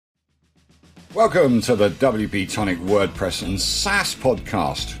Welcome to the WP Tonic WordPress and SaaS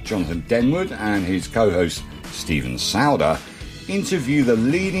podcast. Jonathan Denwood and his co-host Stephen Souder interview the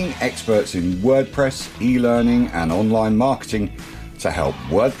leading experts in WordPress, e-learning and online marketing to help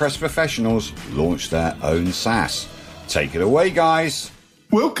WordPress professionals launch their own SaaS. Take it away, guys.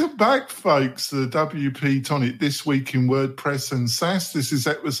 Welcome back, folks, to the WP Tonic This Week in WordPress and SaaS. This is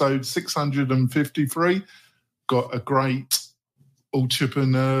episode 653. Got a great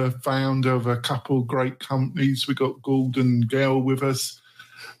entrepreneur, founder of a couple great companies. We got Gordon Gale with us,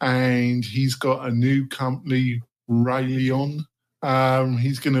 and he's got a new company, Rayon.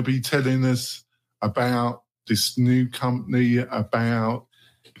 He's going to be telling us about this new company, about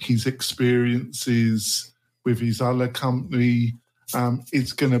his experiences with his other company.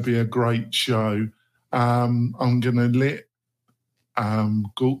 It's going to be a great show. I'm going to let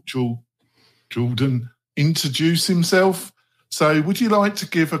Jordan introduce himself. So would you like to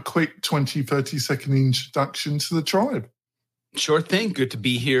give a quick 20, 30-second introduction to the tribe? Sure thing. Good to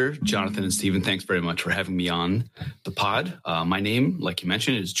be here. Jonathan and Stephen, thanks very much for having me on the pod. My name, like you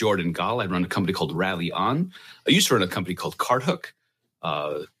mentioned, is Jordan Gall. I run a company called Rally On. I used to run a company called Carthook.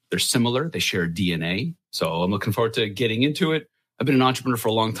 They're similar. They share DNA. So I'm looking forward to getting into it. I've been an entrepreneur for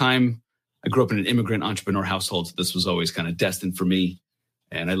a long time. I grew up in an immigrant entrepreneur household, so this was always kind of destined for me.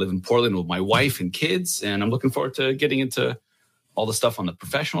 And I live in Portland with my wife and kids, and I'm looking forward to getting into all the stuff on the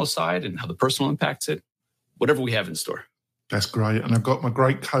professional side and how the personal impacts it, whatever we have in store. That's great. And I've got my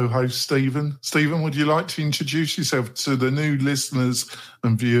great co-host, Stephen. Stephen, would you like to introduce yourself to the new listeners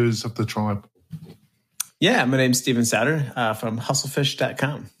and viewers of the tribe? Yeah, my name's Stephen Souder from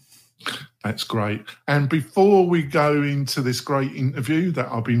hustlefish.com. That's great. And before we go into this great interview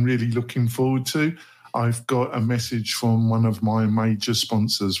that I've been really looking forward to, I've got a message from one of my major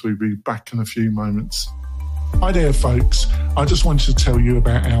sponsors. We'll be back in a few moments. Hi there, folks. I just wanted to tell you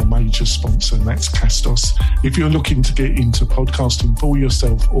about our major sponsor, and that's Castos. If you're looking to get into podcasting for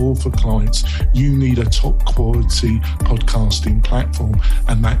yourself or for clients, you need a top quality podcasting platform,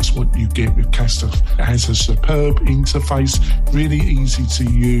 and that's what you get with Castos. It has a superb interface, really easy to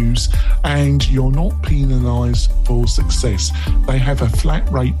use, and you're not penalised for success. They have a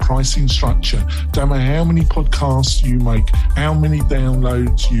flat rate pricing structure. Don't matter how many podcasts you make, how many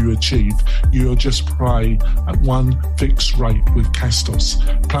downloads you achieve, you'll just pay at one fixed rate with Castos.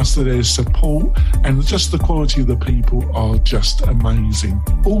 Plus there's support, and just the quality of the people are just amazing.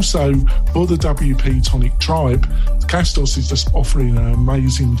 Also, for the WP Tonic tribe, Castos is just offering an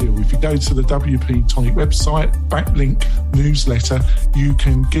amazing deal. If you go to the WP Tonic website, backlink newsletter, you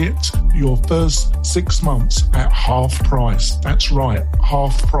can get your first 6 months at half price. That's right,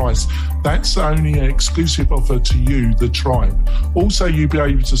 half price. That's only an exclusive offer to you, the tribe. Also, you'll be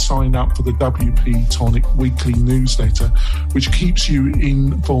able to sign up for the WP Tonic weekly newsletter, which keeps you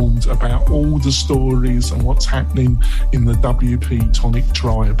informed about all the stories and what's happening in the WP Tonic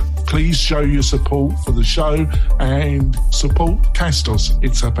tribe. Please show your support for the show and support Castos.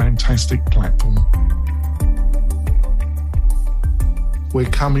 It's a fantastic platform. We're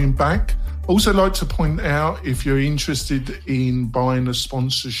coming back. Also like to point out, if you're interested in buying a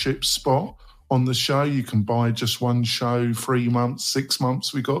sponsorship spot on the show, you can buy just one show, 3 months, 6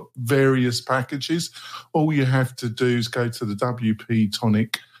 months. We've got various packages. All you have to do is go to the WP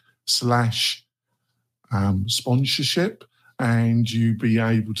Tonic / sponsorship, and you'll be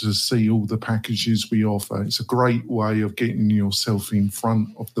able to see all the packages we offer. It's a great way of getting yourself in front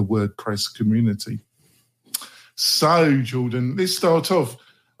of the WordPress community. So, Jordan, let's start off.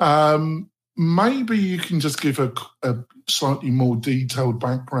 Maybe you can just give a slightly more detailed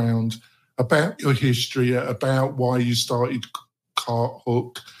background about your history, about why you started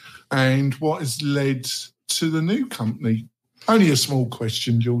Carthook, and what has led to the new company. Only a small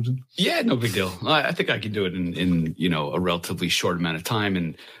question, Jordan. Yeah, no big deal. I think I can do it in a relatively short amount of time,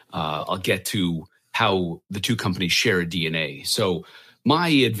 and I'll get to how the two companies share a DNA. So my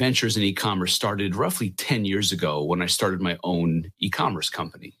adventures in e-commerce started roughly 10 years ago when I started my own e-commerce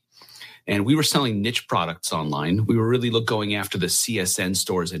company. And we were selling niche products online. We were really going after the CSN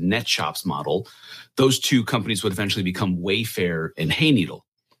stores and net shops model. Those two companies would eventually become Wayfair and Hayneedle.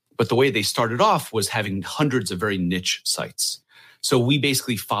 But the way they started off was having hundreds of very niche sites. So we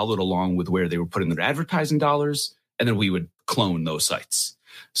basically followed along with where they were putting their advertising dollars, and then we would clone those sites.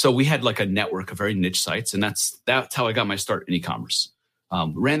 So we had like a network of very niche sites, and that's how I got my start in e-commerce.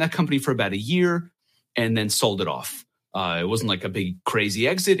 Ran that company for about a year and then sold it off. It wasn't like a big crazy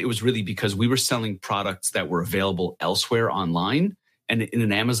exit. It was really because we were selling products that were available elsewhere online. And in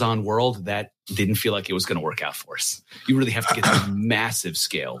an Amazon world, that didn't feel like it was going to work out for us. You really have to get to massive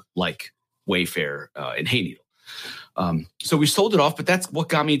scale like Wayfair and Hayneedle. So we sold it off, but that's what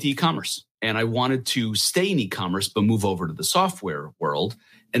got me into e-commerce. and I wanted to stay in e-commerce but move over to the software world.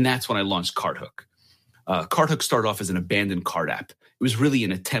 And that's when I launched CartHook. CartHook started off as an abandoned cart app. It was really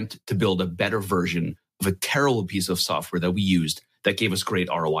an attempt to build a better version of a terrible piece of software that we used that gave us great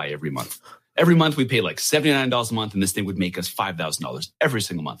ROI every month. Every month we paid like $79 a month, and this thing would make us $5,000 every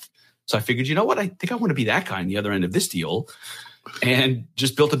single month. So I figured, you know what? I think I want to be that guy on the other end of this deal, and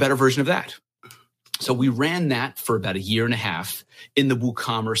just built a better version of that. So we ran that for about 1.5 years in the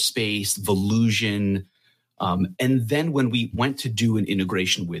WooCommerce space, Volusion. And then when we went to do an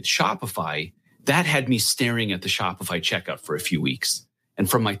integration with Shopify, that had me staring at the Shopify checkout for a few weeks. And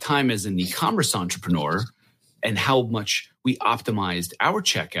from my time as an e-commerce entrepreneur and how much we optimized our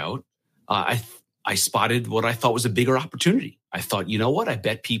checkout, I spotted what I thought was a bigger opportunity. I thought, you know what? I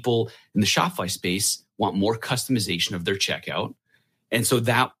bet people in the Shopify space want more customization of their checkout. And so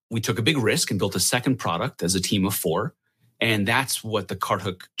that we took a big risk and built a second product as a team of 4. And that's what the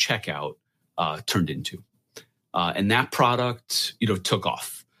CartHook checkout turned into. And that product, took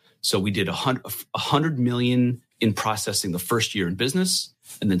off. So we did $100 million in processing the first year in business,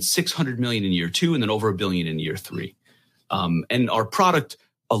 and then $600 million in year 2, and then over $1 billion in year 3. And our product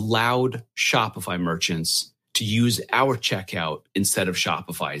allowed Shopify merchants to use our checkout instead of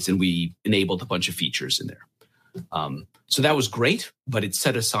Shopify's, and we enabled a bunch of features in there. So that was great, but it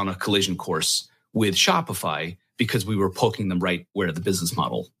set us on a collision course with Shopify because we were poking them right where the business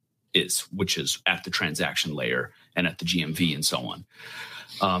model is, which is at the transaction layer and at the GMV and so on.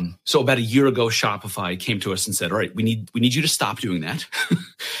 So about 1 year ago, Shopify came to us and said, all right, we need you to stop doing that.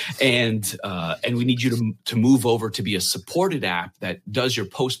 and we need you to move over to be a supported app that does your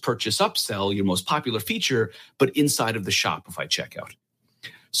post-purchase upsell, your most popular feature, but inside of the Shopify checkout.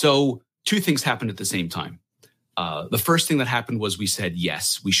 So 2 things happened at the same time. The first thing that happened was we said,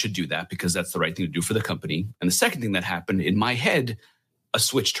 yes, we should do that because that's the right thing to do for the company. And the second thing that happened, in my head, a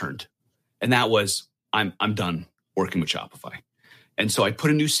switch turned. And that was, I'm done working with Shopify. And so I put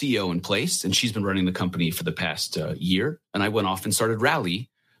a new CEO in place, and she's been running the company for the past year. And I went off and started Rally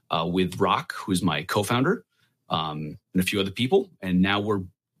with Rock, who's my co-founder, and a few other people. And now we're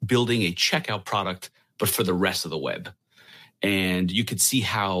building a checkout product, but for the rest of the web. And you could see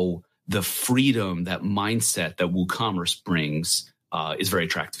how the freedom, that mindset that WooCommerce brings is very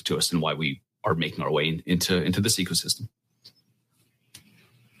attractive to us and why we are making our way into this ecosystem.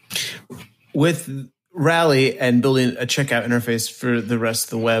 With Rally and building a checkout interface for the rest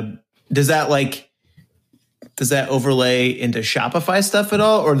of the web, does that overlay into Shopify stuff at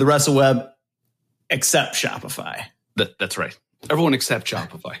all, or the rest of the web except Shopify? That's right. Everyone except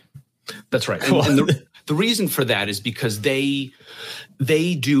Shopify. That's right. Cool. And the reason for that is because they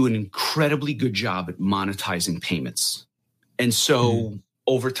do an incredibly good job at monetizing payments. And so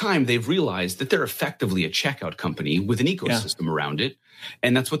over time, they've realized that they're effectively a checkout company with an ecosystem around it.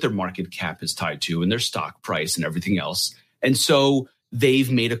 And that's what their market cap is tied to, and their stock price and everything else. And so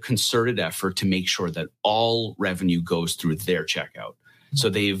they've made a concerted effort to make sure that all revenue goes through their checkout. So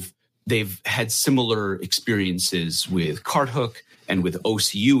they've had similar experiences with CartHook and with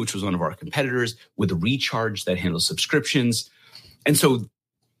OCU, which was one of our competitors, with Recharge that handles subscriptions. And so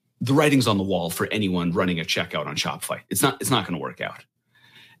the writing's on the wall for anyone running a checkout on Shopify. It's not going to work out.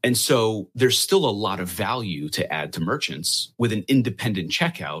 And so there's still a lot of value to add to merchants with an independent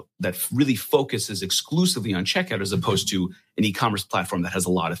checkout that really focuses exclusively on checkout as opposed to an e-commerce platform that has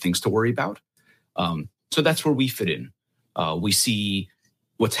a lot of things to worry about. So that's where we fit in. We see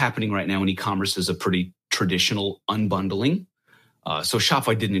what's happening right now in e-commerce is a pretty traditional unbundling. So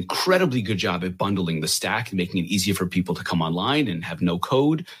Shopify did an incredibly good job at bundling the stack and making it easier for people to come online and have no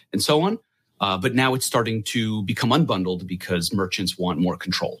code and so on. But now it's starting to become unbundled because merchants want more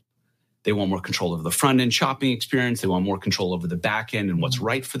control. They want more control over the front end shopping experience. They want more control over the back end and what's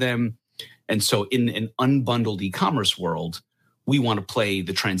right for them. And so in an unbundled e-commerce world, we want to play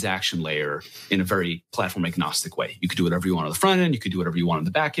the transaction layer in a very platform agnostic way. You could do whatever you want on the front end. You could do whatever you want on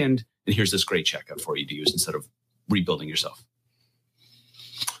the back end. And here's this great checkout for you to use instead of rebuilding yourself.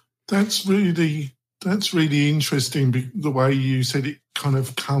 That's really interesting. The way you said it kind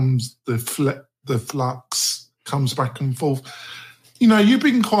of comes, the flux comes back and forth. You've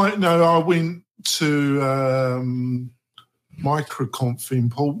been quite. I went to MicroConf in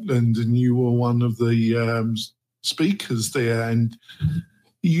Portland, and you were one of the speakers there, and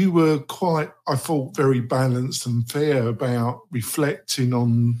you were quite, I thought, very balanced and fair about reflecting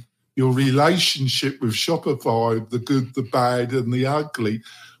on your relationship with Shopify, the good, the bad, and the ugly.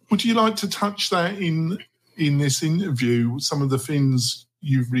 Would you like to touch that in this interview, some of the things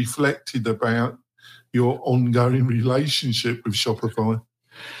you've reflected about your ongoing relationship with Shopify?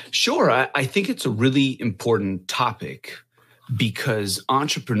 Sure. I think it's a really important topic because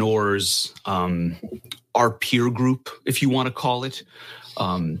entrepreneurs, our peer group, if you want to call it,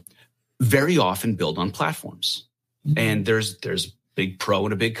 very often build on platforms. Mm-hmm. And there's big pro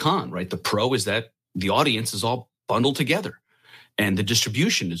and a big con, right? The pro is that the audience is all bundled together and the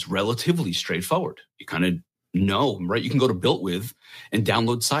distribution is relatively straightforward. You kind of know, right? You can go to BuiltWith and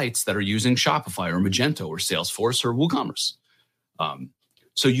download sites that are using Shopify or Magento or Salesforce or WooCommerce.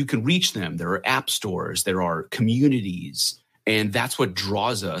 So you can reach them. There are app stores, there are communities, and that's what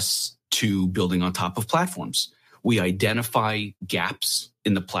draws us to building on top of platforms. We identify gaps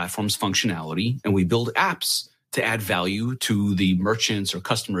in the platform's functionality, and we build apps to add value to the merchants or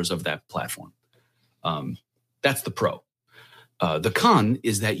customers of that platform. That's the pro. The con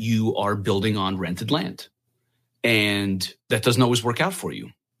is that you are building on rented land, and that doesn't always work out for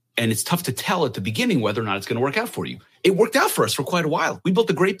you. And it's tough to tell at the beginning whether or not it's going to work out for you. It worked out for us for quite a while. We built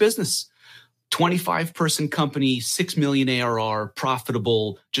a great business. 25-person company, 6 million ARR,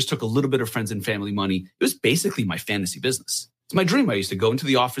 profitable, just took a little bit of friends and family money. It was basically my fantasy business. It's my dream. I used to go into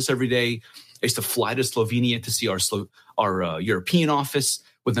the office every day. I used to fly to Slovenia to see our European office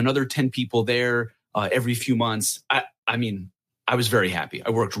with another 10 people there every few months. I mean, I was very happy.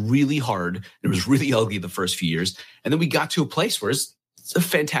 I worked really hard. It was really ugly the first few years. And then we got to a place where it's a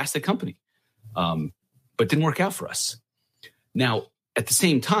fantastic company, but didn't work out for us. Now, at the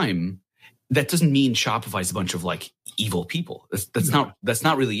same time, that doesn't mean Shopify is a bunch of like evil people. That's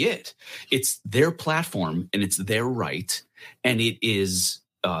not really it. It's their platform and it's their right. And it is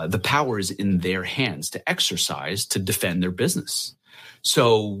the power is in their hands to exercise to defend their business.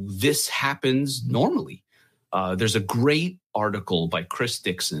 So this happens normally. There's a great article by Chris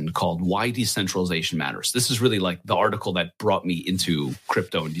Dixon called Why Decentralization Matters. This is really like the article that brought me into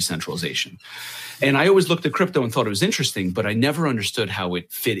crypto and decentralization. And I always looked at crypto and thought it was interesting, but I never understood how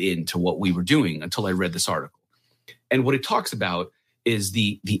it fit into what we were doing until I read this article. And what it talks about is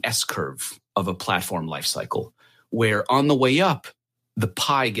the S-curve of a platform lifecycle, where on the way up, the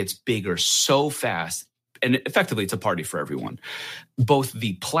pie gets bigger so fast. And effectively, it's a party for everyone, both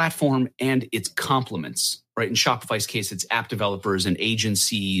the platform and its complements, right? In Shopify's case, it's app developers and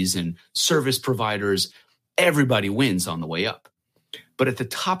agencies and service providers. Everybody wins on the way up. But at the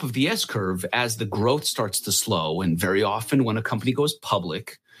top of the S-curve, as the growth starts to slow, and very often when a company goes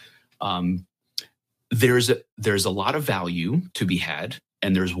public, there's a lot of value to be had.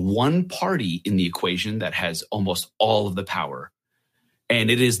 And there's one party in the equation that has almost all of the power. And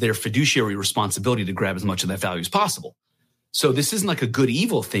it is their fiduciary responsibility to grab as much of that value as possible. So this isn't like a good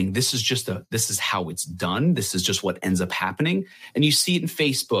evil thing. This is how it's done. This is just what ends up happening. And you see it in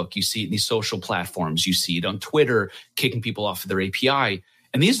Facebook. You see it in these social platforms. You see it on Twitter, kicking people off of their API.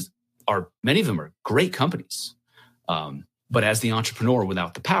 And many of them are great companies. But as the entrepreneur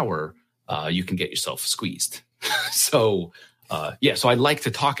without the power, you can get yourself squeezed. So I like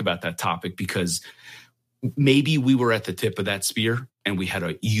to talk about that topic because maybe we were at the tip of that spear and we had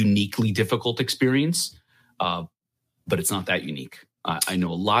a uniquely difficult experience, but it's not that unique. I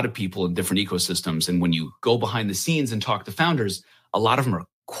know a lot of people in different ecosystems, and when you go behind the scenes and talk to founders, a lot of them are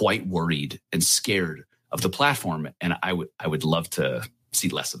quite worried and scared of the platform, and I would love to see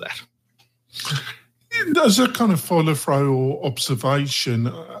less of that. As a kind of follow-through or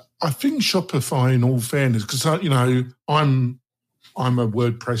observation, I think Shopify, in all fairness, because I'm a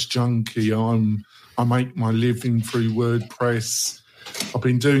WordPress junkie. I make my living through WordPress. I've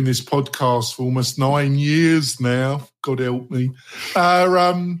been doing this podcast for almost 9 years now. God help me. So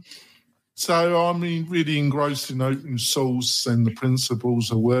I'm really engrossed in open source and the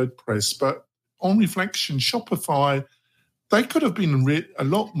principles of WordPress. But on reflection, Shopify, they could have been a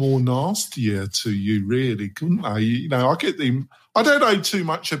lot more nastier to you, really, couldn't they? I get them. I don't know too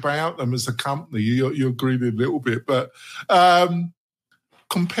much about them as a company. You agree with a little bit, but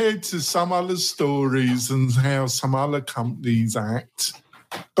compared to some other stories and how some other companies act,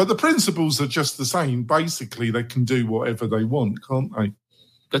 but the principles are just the same. Basically, they can do whatever they want, can't they?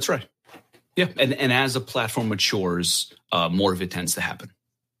 That's right. Yeah, and as a platform matures, more of it tends to happen.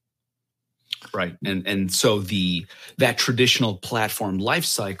 Right. And so that traditional platform life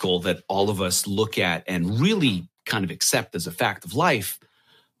cycle that all of us look at and really kind of accept as a fact of life,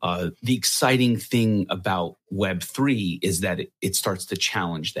 the exciting thing about Web3 is that it starts to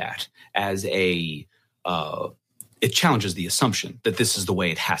challenge that as it challenges the assumption that this is the way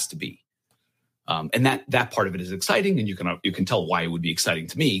it has to be. And that part of it is exciting, and you can tell why it would be exciting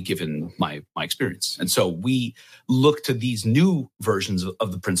to me given my experience. And so we look to these new versions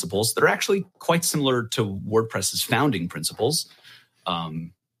of the principles that are actually quite similar to WordPress's founding principles,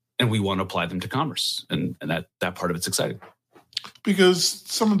 and we want to apply them to commerce, and that part of it's exciting. Because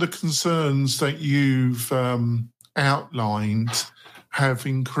some of the concerns that you've outlined have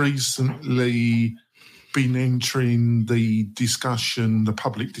increasingly been entering the discussion, the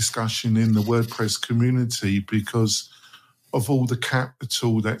public discussion in the WordPress community because of all the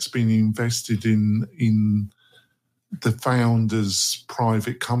capital that's been invested in the founder's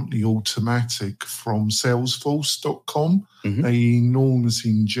private company, Automattic, from Salesforce.com, an enormous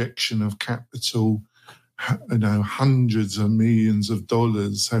injection of capital, hundreds of millions of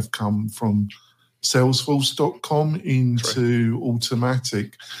dollars have come from Salesforce.com into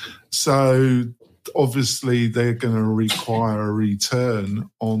Automattic. So obviously they're going to require a return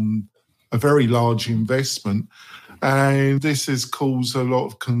on a very large investment. And this has caused a lot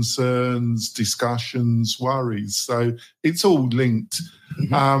of concerns, discussions, worries. So it's all linked.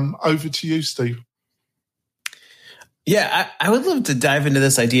 Over to you, Steve. Yeah, I would love to dive into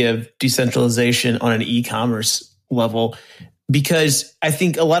this idea of decentralization on an e-commerce level, because I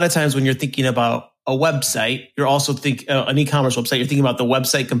think a lot of times when you're thinking about a website, you're also an e-commerce website, you're thinking about the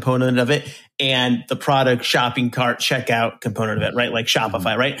website component of it and the product shopping cart checkout component of it, right? Like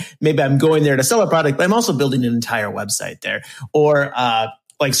Shopify, right? Maybe I'm going there to sell a product, but I'm also building an entire website there. Or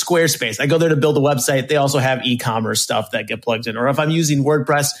like Squarespace, I go there to build a website. They also have e-commerce stuff that get plugged in. Or if I'm using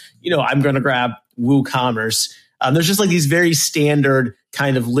WordPress, I'm going to grab WooCommerce. There's just like these very standard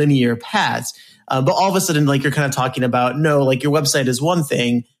kind of linear paths. But all of a sudden, like you're kind of talking about, no, like your website is one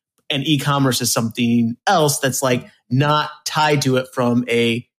thing and e-commerce is something else that's like not tied to it from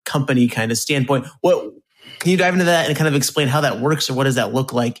a company kind of standpoint. Can you dive into that and kind of explain how that works, or what does that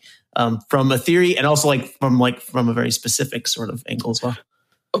look like from a theory and also from a very specific sort of angle as well?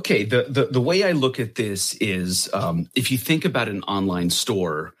 Okay, the way I look at this is if you think about an online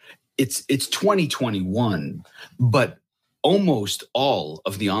store, it's 2021, but almost all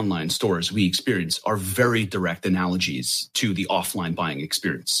of the online stores we experience are very direct analogies to the offline buying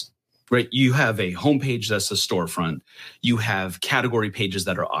experience. Right? You have a homepage that's a storefront. You have category pages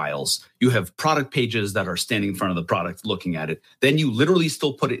that are aisles. You have product pages that are standing in front of the product looking at it. Then you literally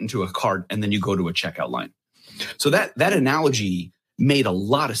still put it into a cart and then you go to a checkout line. So that analogy made a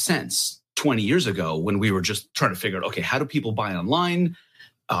lot of sense 20 years ago when we were just trying to figure out, okay, how do people buy online?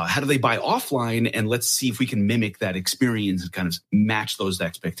 How do they buy offline? And let's see if we can mimic that experience and kind of match those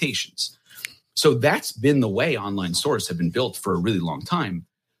expectations. So that's been the way online stores have been built for a really long time.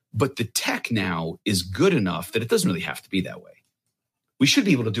 But the tech now is good enough that it doesn't really have to be that way. We should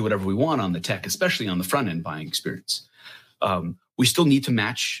be able to do whatever we want on the tech, especially on the front end buying experience. We still need to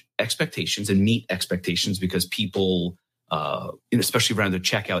match expectations and meet expectations because people, especially around the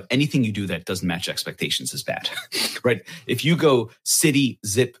checkout, anything you do that doesn't match expectations is bad, right? If you go city,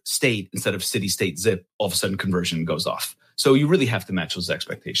 zip, state instead of city, state, zip, all of a sudden conversion goes off. So you really have to match those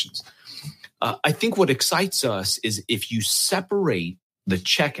expectations. I think what excites us is if you separate the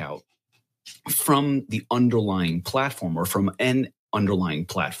checkout from the underlying platform or from an underlying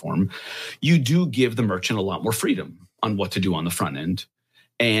platform, you do give the merchant a lot more freedom on what to do on the front end.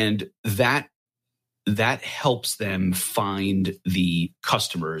 And that helps them find the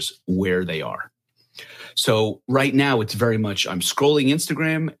customers where they are. So right now it's very much I'm scrolling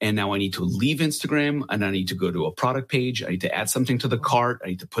Instagram and now I need to leave Instagram and I need to go to a product page. I need to add something to the cart. I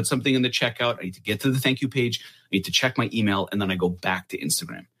need to put something in the checkout. I need to get to the thank you page. I need to check my email and then I go back to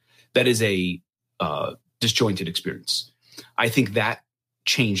Instagram. That is a disjointed experience. I think that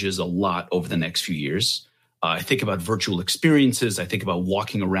changes a lot over the next few years. I think about virtual experiences. I think about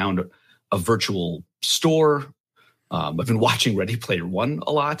walking around a virtual store. I've been watching Ready Player One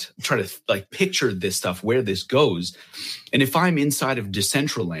a lot, trying to picture this stuff, where this goes. And if I'm inside of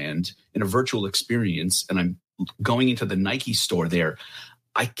Decentraland in a virtual experience and I'm going into the Nike store there,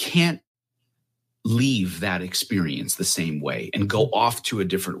 I can't leave that experience the same way and go off to a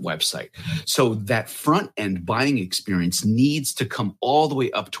different website. So that front end buying experience needs to come all the way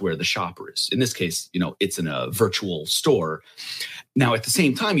up to where the shopper is. In this case, it's in a virtual store. Now, at the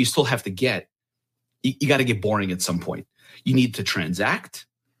same time, you still have to you got to get boring at some point. You need to transact,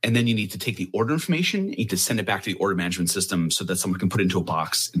 and then you need to take the order information. You need to send it back to the order management system so that someone can put it into a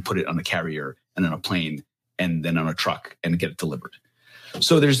box and put it on a carrier and on a plane and then on a truck and get it delivered.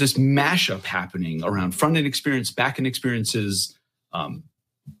 So there's this mashup happening around front-end experience, back-end experiences, and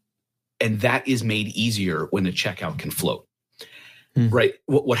that is made easier when the checkout can float. Right?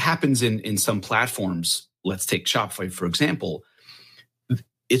 What happens in some platforms, let's take Shopify, for example,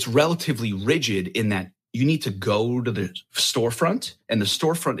 it's relatively rigid in that you need to go to the storefront, and the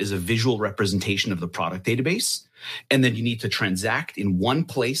storefront is a visual representation of the product database. And then you need to transact in one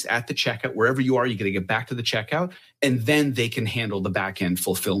place at the checkout. Wherever you are, you got to get back to the checkout, and then they can handle the back-end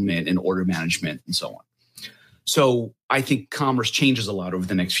fulfillment and order management and so on. So I think commerce changes a lot over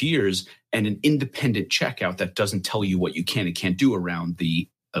the next few years, and an independent checkout that doesn't tell you what you can and can't do around the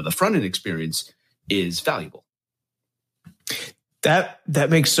front end experience is valuable. That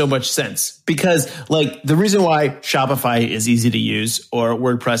makes so much sense, because like the reason why Shopify is easy to use, or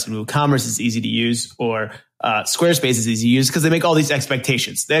WordPress and WooCommerce is easy to use, or Squarespace is easy to use, because they make all these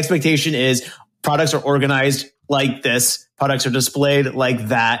expectations. The expectation is products are organized like this, products are displayed like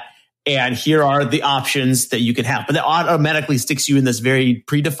that, and here are the options that you can have. But that automatically sticks you in this very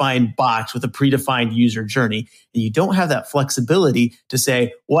predefined box with a predefined user journey. And you don't have that flexibility to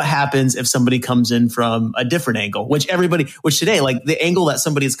say, what happens if somebody comes in from a different angle, which today, like the angle that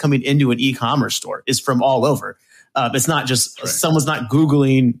somebody is coming into an e-commerce store is from all over. It's not just someone's not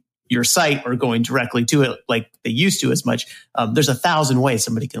Googling your site or going directly to it like they used to as much. There's 1,000 ways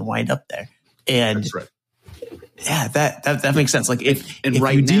somebody can wind up there. And that's right. Yeah, that makes sense. Like if you now,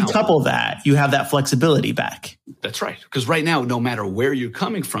 decouple that, you have that flexibility back. That's right. Because right now, no matter where you're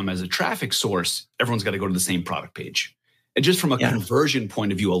coming from as a traffic source, everyone's got to go to the same product page. And just from a conversion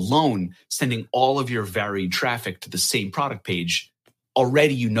point of view alone, sending all of your varied traffic to the same product page,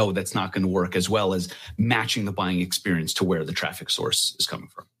 already you know that's not going to work as well as matching the buying experience to where the traffic source is coming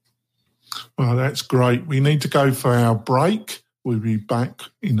from. Well, that's great. We need to go for our break. We'll be back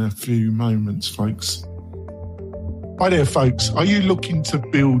in a few moments, folks. Hi there, folks. Are you looking to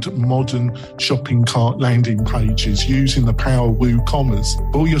build modern shopping cart landing pages using the power of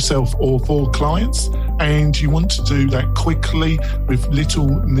WooCommerce for yourself or for clients? And you want to do that quickly with little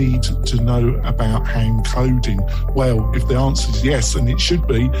need to know about hand coding? Well, if the answer is yes, and it should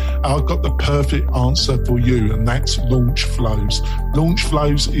be, I've got the perfect answer for you, and that's Launchflows.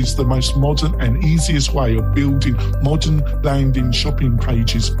 Launchflows is the most modern and easiest way of building modern landing shopping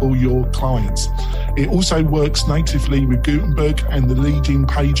pages for your clients. It also works natively with Gutenberg and the leading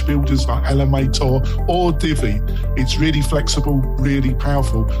page builders like Elementor or Divi. It's really flexible, really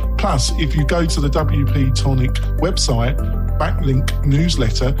powerful. Plus, if you go to the WP Tonic website, backlink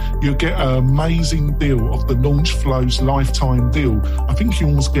newsletter, you'll get an amazing deal of the Launchflows lifetime deal. I think you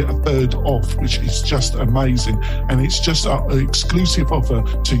almost get a third off, which is just amazing. And it's just an exclusive offer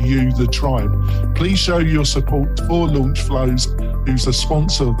to you, the tribe. Please show your support for Launchflows, who's a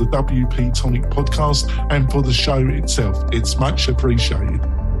sponsor of the WP Tonic podcast, and for the show itself. It's much appreciated.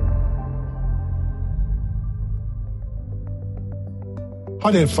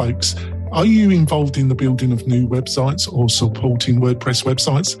 Hi there, folks. Are you involved in the building of new websites or supporting WordPress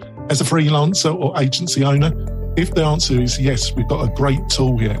websites as a freelancer or agency owner? If the answer is yes, we've got a great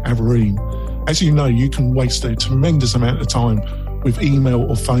tool here, Avereem. As you know, you can waste a tremendous amount of time with email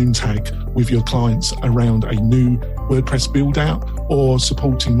or phone tag with your clients around a new WordPress build out or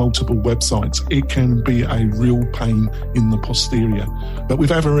supporting multiple websites. It can be a real pain in the posterior. But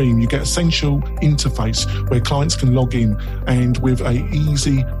with Avereem, you get essential interface where clients can log in, and with a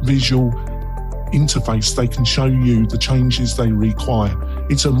easy visual interface, they can show you the changes they require.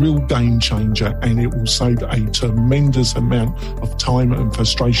 It's a real game changer, and it will save a tremendous amount of time and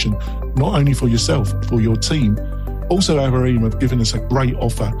frustration, not only for yourself, for your team. Also, Avereem have given us a great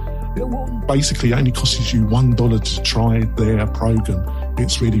offer. It basically only costs you $1 to try their program.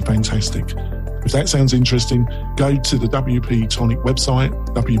 It's really fantastic. If that sounds interesting, go to the WP Tonic website,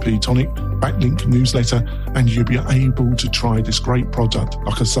 WP Tonic, backlink newsletter, and you'll be able to try this great product,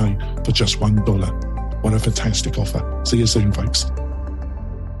 like I say, for just $1. What a fantastic offer. See you soon, folks.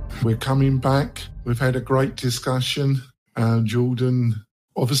 We're coming back. We've had a great discussion. Jordan,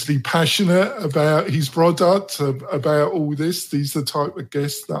 obviously passionate about his product, about all this. These are the type of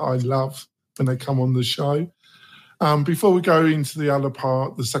guests that I love when they come on the show. Before we go into the other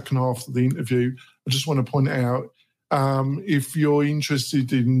part, the second half of the interview, I just want to point out, if you're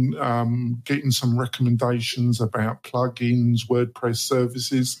interested in getting some recommendations about plugins, WordPress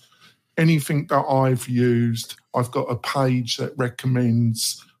services, anything that I've used, I've got a page that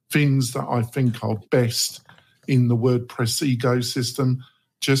recommends things that I think are best in the WordPress ecosystem.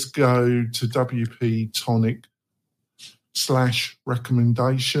 Just go to WP Tonic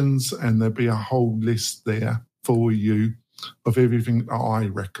 /recommendations, and there'll be a whole list there for you of everything that I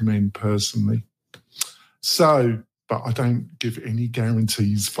recommend personally. So, but I don't give any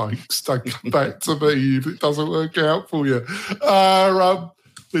guarantees, folks. Don't come back to me if it doesn't work out for you.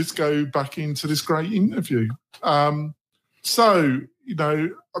 Let's go back into this great interview. So, you know,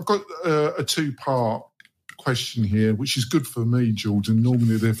 I've got a two-part question here, which is good for me, Jordan.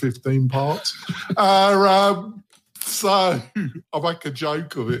 Normally they're 15 parts. So I'll make a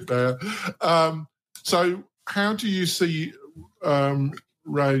joke of it there. So how do you see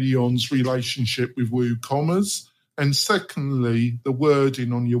Rayon's relationship with WooCommerce? And secondly, the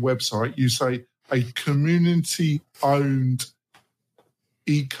wording on your website, you say a community-owned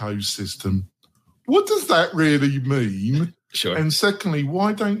ecosystem. What does that really mean? Sure. And secondly,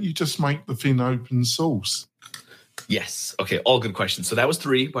 why don't you just make the thing open source? Yes. Okay. All good questions. So that was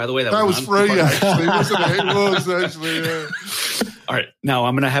 3, by the way. That was 3, actually, wasn't it? It was, actually, yeah. All right. Now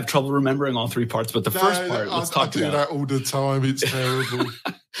I'm going to have trouble remembering all 3 parts, but the first part, let's talk about. I do that all the time. It's terrible.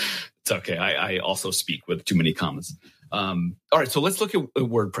 It's okay. I also speak with too many comments. All right. So let's look at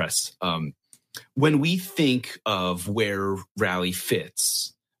WordPress. When we think of where Rally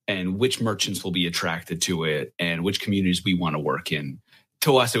fits and which merchants will be attracted to it and which communities we want to work in,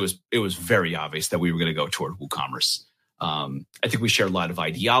 to us, it was very obvious that we were going to go toward WooCommerce. I think we share a lot of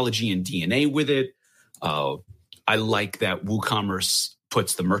ideology and DNA with it. I like that WooCommerce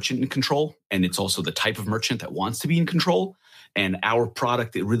puts the merchant in control, and it's also the type of merchant that wants to be in control. And our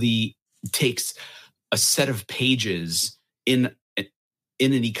product, it really takes a set of pages in an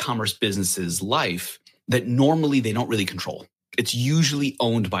e-commerce business's life that normally they don't really control. It's usually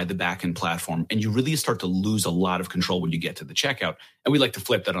owned by the backend platform, and you really start to lose a lot of control when you get to the checkout. And we like to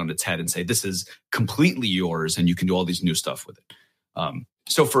flip that on its head and say, this is completely yours, and you can do all these new stuff with it.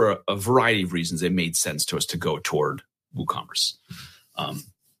 So for a variety of reasons, it made sense to us to go toward WooCommerce.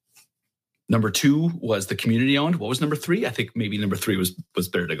 Number 2 was the community owned. What was number 3? I think maybe number 3 was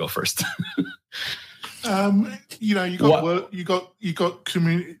better to go first. You got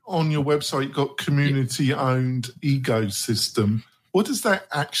community on your website. You got community-owned ecosystem. What does that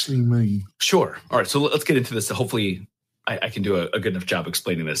actually mean? Sure. All right. So let's get into this. Hopefully, I can do a good enough job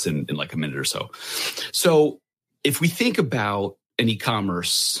explaining this in like a minute or so. So, if we think about an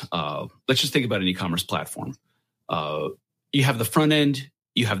e-commerce, let's just think about an e-commerce platform. You have the front end,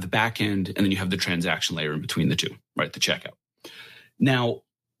 you have the back end, and then you have the transaction layer in between the two, right? The checkout. Now,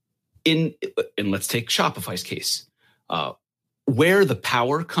 and let's take Shopify's case. Where the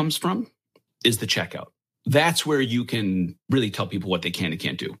power comes from is the checkout. That's where you can really tell people what they can and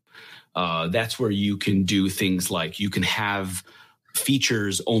can't do. That's where you can do things like you can have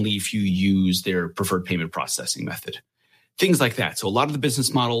features only if you use their preferred payment processing method. Things like that. So a lot of the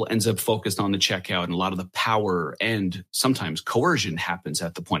business model ends up focused on the checkout, and a lot of the power and sometimes coercion happens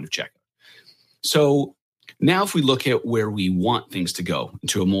at the point of checkout. So now if we look at where we want things to go,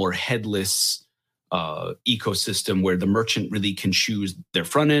 into a more headless ecosystem where the merchant really can choose their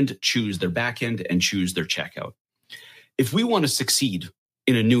front end, choose their back end, and choose their checkout. If we want to succeed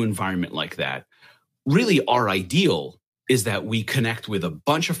in a new environment like that, really our ideal is that we connect with a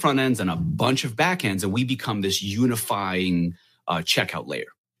bunch of front ends and a bunch of back ends, and we become this unifying checkout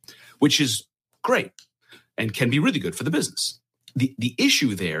layer, which is great and can be really good for the business. The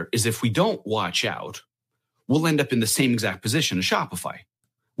issue there is if we don't watch out, we'll end up in the same exact position as Shopify,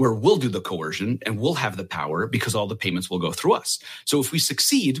 where we'll do the coercion and we'll have the power because all the payments will go through us. So if we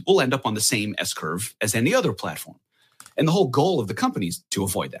succeed, we'll end up on the same S-curve as any other platform. And the whole goal of the company is to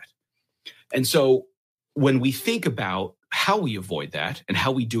avoid that. And so when we think about how we avoid that and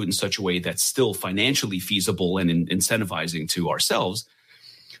how we do it in such a way that's still financially feasible and incentivizing to ourselves,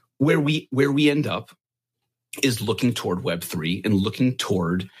 where we end up is looking toward Web3 and looking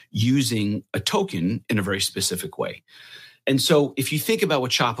toward using a token in a very specific way. And so if you think about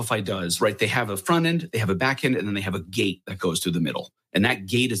what Shopify does, right, they have a front end, they have a back end, and then they have a gate that goes through the middle. And that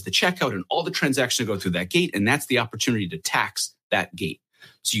gate is the checkout, and all the transactions go through that gate, and that's the opportunity to tax that gate.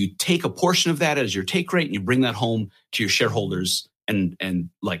 So you take a portion of that as your take rate and you bring that home to your shareholders, and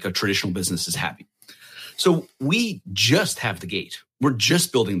like a traditional business is happy. So we just have the gate. We're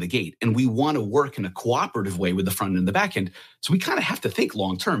just building the gate, and we want to work in a cooperative way with the front end and the back end. So we kind of have to think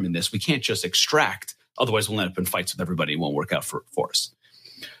long term in this. We can't just extract, otherwise we'll end up in fights with everybody. It won't work out for us.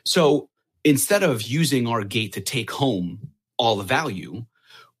 So instead of using our gate to take home all the value,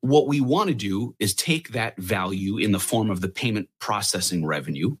 what we want to do is take that value in the form of the payment processing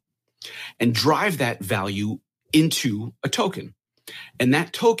revenue and drive that value into a token. And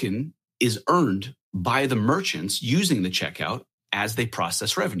that token is earned by the merchants using the checkout as they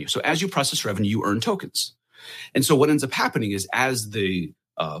process revenue. So as you process revenue, you earn tokens. And so what ends up happening is as the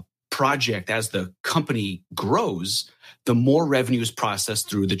project, as the company grows, the more revenue is processed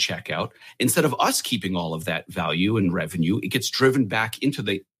through the checkout. Instead of us keeping all of that value and revenue, it gets driven back into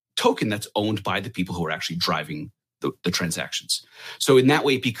the token that's owned by the people who are actually driving the transactions. So in that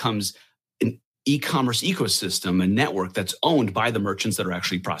way, it becomes an e-commerce ecosystem, a network that's owned by the merchants that are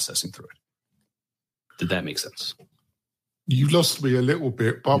actually processing through it. Did that make sense? You lost me a little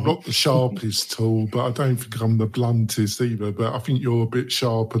bit, but I'm not the sharpest tool, but I don't think I'm the bluntest either, but I think you're a bit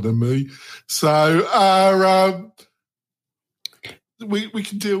sharper than me. So we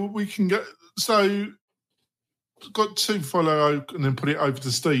can get, so got to follow and then put it over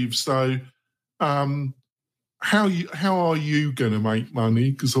to Steve. So how are you going to make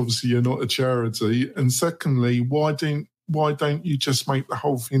money? Because obviously you're not a charity. And secondly, why don't you just make the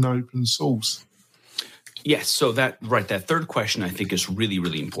whole thing open source? Yes. So that third question I think is really,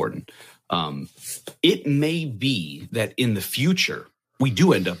 really important. It may be that in the future we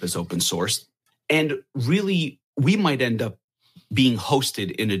do end up as open source, and really we might end up being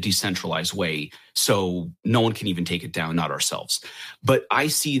hosted in a decentralized way, so no one can even take it down, not ourselves. But I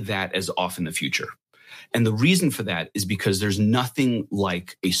see that as off in the future. And the reason for that is because there's nothing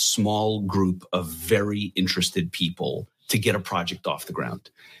like a small group of very interested people to get a project off the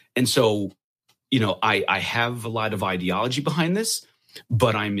ground. And so, I have a lot of ideology behind this,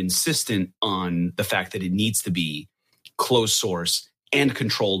 but I'm insistent on the fact that it needs to be closed source and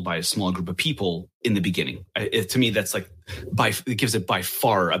controlled by a small group of people in the beginning. To me, that's it gives it by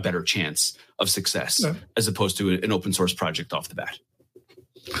far a better chance of success as opposed to an open source project off the bat.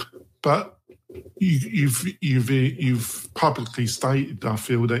 But you've publicly stated, I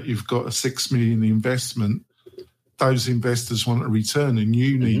feel, that you've got a $6 million investment. Those investors want a return, and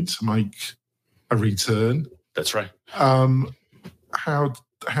you need to make a return. That's right.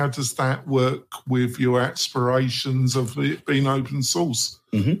 How does that work with your aspirations of it being open source?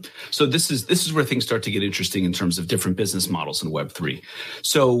 Mm-hmm. So this is where things start to get interesting in terms of different business models in Web3.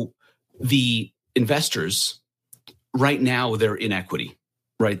 So the investors right now, they're in equity,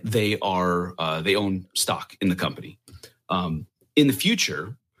 right? They own stock in the company. In the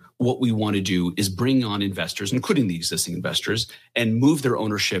future, what we want to do is bring on investors, including the existing investors, and move their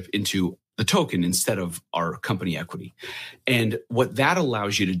ownership into the token instead of our company equity. And what that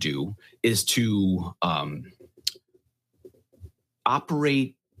allows you to do is to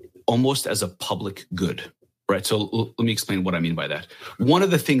operate almost as a public good, right? So let me explain what I mean by that. One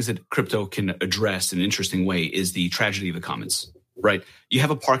of the things that crypto can address in an interesting way is the tragedy of the commons, right? You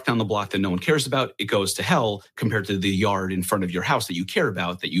have a park down the block that no one cares about. It goes to hell compared to the yard in front of your house that you care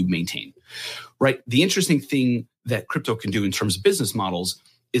about, that you maintain, right? The interesting thing that crypto can do in terms of business models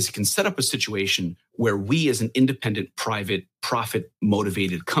is it can set up a situation where we as an independent, private,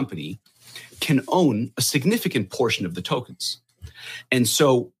 profit-motivated company can own a significant portion of the tokens. And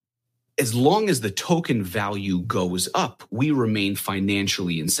so as long as the token value goes up, we remain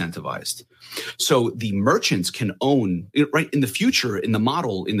financially incentivized. So the merchants can own, right, in the future, in the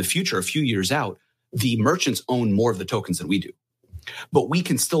model, in the future, a few years out, the merchants own more of the tokens than we do. But we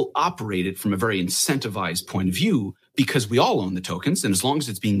can still operate it from a very incentivized point of view because we all own the tokens. And as long as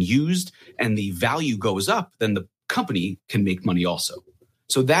it's being used and the value goes up, then the company can make money also.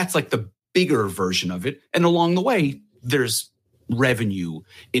 So that's like the bigger version of it. And along the way, there's revenue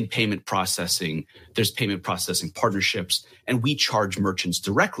in payment processing. There's payment processing partnerships, and we charge merchants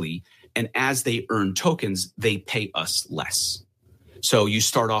directly. And as they earn tokens, they pay us less. So you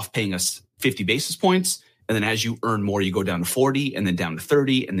start off paying us 50 basis points. And then as you earn more, you go down to 40 and then down to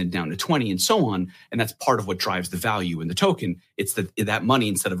 30 and then down to 20 and so on. And that's part of what drives the value in the token. It's that money,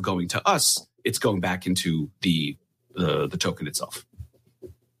 instead of going to us, it's going back into the token itself.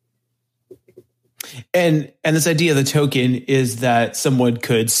 And this idea of the token is that someone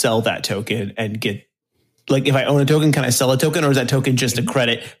could sell that token and get, like, if I own a token, can I sell a token, or is that token just a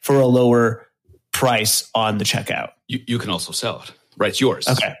credit for a lower price on the checkout? You can also sell it, right? It's yours.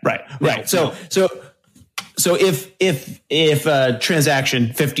 Okay, right. So if a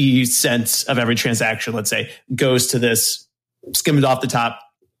transaction, 50 cents of every transaction, let's say, goes to this, skimmed off the top,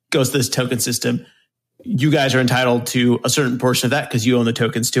 goes to this token system, you guys are entitled to a certain portion of that because you own the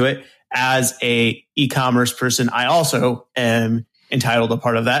tokens to it. As a e-commerce person, I also am entitled to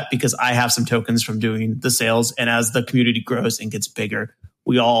part of that because I have some tokens from doing the sales. And as the community grows and gets bigger,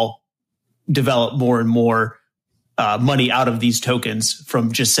 we all develop more and more money out of these tokens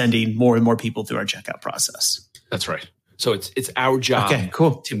from just sending more and more people through our checkout process. That's right. So it's our job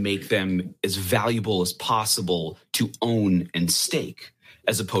to make them as valuable as possible to own and stake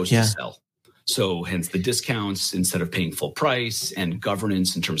as opposed to sell. So hence the discounts instead of paying full price, and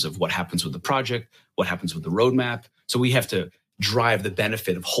governance in terms of what happens with the project, what happens with the roadmap. So we have to drive the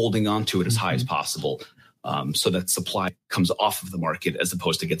benefit of holding on to it as high as possible so that supply comes off of the market as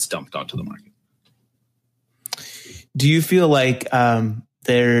opposed to gets dumped onto the market. Do you feel like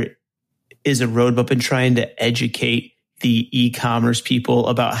there is a roadmap in trying to educate the e-commerce people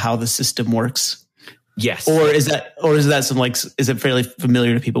about how the system works? Yes. Or is that some, like, is it fairly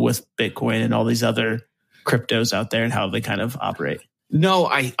familiar to people with Bitcoin and all these other cryptos out there and how they kind of operate? No,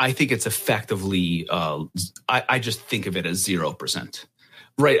 I think it's effectively, I just think of it as 0%.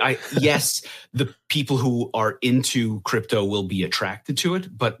 Right. Yes, the people who are into crypto will be attracted to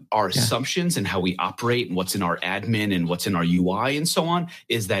it, but our assumptions and how we operate and what's in our admin and what's in our UI and so on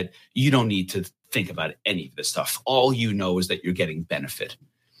is that you don't need to think about any of this stuff. All you know is that you're getting benefit.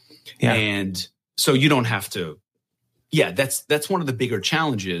 Yeah. And so you don't have to. Yeah, that's one of the bigger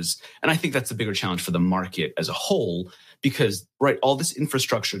challenges. And I think that's the bigger challenge for the market as a whole, because, right, all this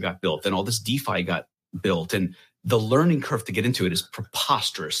infrastructure got built and all this DeFi got built, and the learning curve to get into it is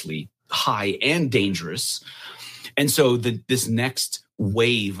preposterously high and dangerous. And so this next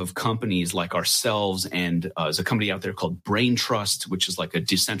wave of companies like ourselves, and there's a company out there called Braintrust, which is like a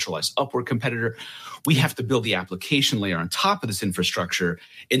decentralized Upwork competitor. We have to build the application layer on top of this infrastructure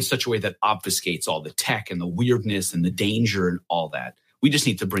in such a way that obfuscates all the tech and the weirdness and the danger and all that. We just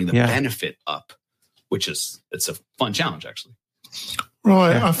need to bring the benefit up, it's a fun challenge, actually.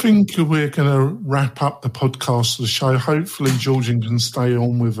 Right. Yeah. I think we're going to wrap up the podcast of the show. Hopefully, Georgian can stay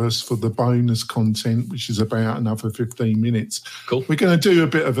on with us for the bonus content, which is about another 15 minutes. Cool. We're going to do a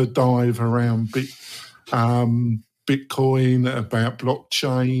bit of a dive around Bitcoin, about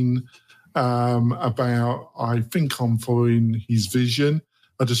blockchain, about, I think I'm following his vision.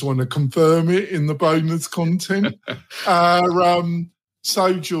 I just want to confirm it in the bonus content.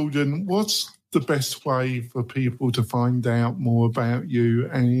 So, Jordan, what's the best way for people to find out more about you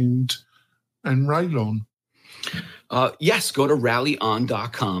and Raylon? Yes, go to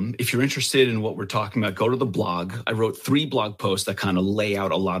rallyon.com. If you're interested in what we're talking about, go to the blog. I wrote 3 blog posts that kind of lay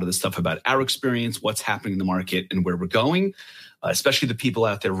out a lot of the stuff about our experience, what's happening in the market, and where we're going, especially the people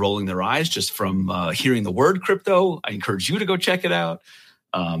out there rolling their eyes just from hearing the word crypto. I encourage you to go check it out.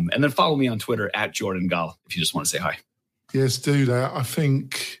 And then follow me on Twitter @JordanGall if you just want to say hi. Yes, do that. I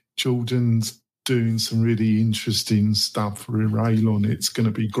think Jordan's doing some really interesting stuff for Raylon. It's going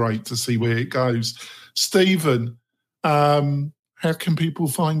to be great to see where it goes. Stephen, how can people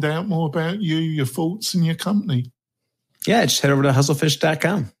find out more about you, your thoughts, and your company? Yeah, just head over to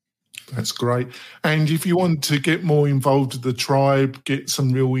hustlefish.com. That's great. And if you want to get more involved with the tribe, get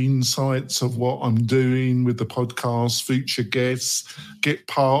some real insights of what I'm doing with the podcast, future guests, get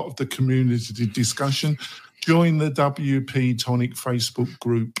part of the community discussion, join the WP Tonic Facebook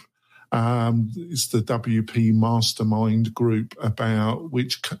group. It's the WP Mastermind group, about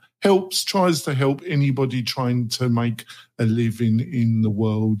which tries to help anybody trying to make a living in the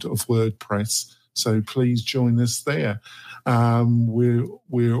world of WordPress. So please join us there.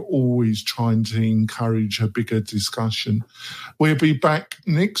 We're always trying to encourage a bigger discussion. We'll be back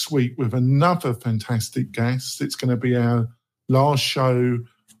next week with another fantastic guest. It's going to be our last show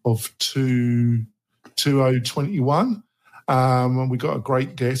of 2021. And we got a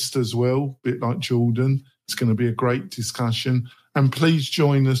great guest as well, a bit like Jordan. It's going to be a great discussion. And please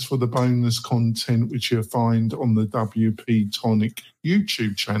join us for the bonus content, which you'll find on the WP Tonic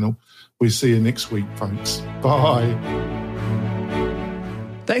YouTube channel. We'll see you next week, folks. Bye.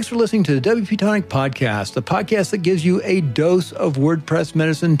 Thanks for listening to the WP Tonic Podcast, the podcast that gives you a dose of WordPress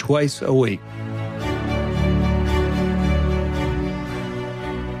medicine twice a week.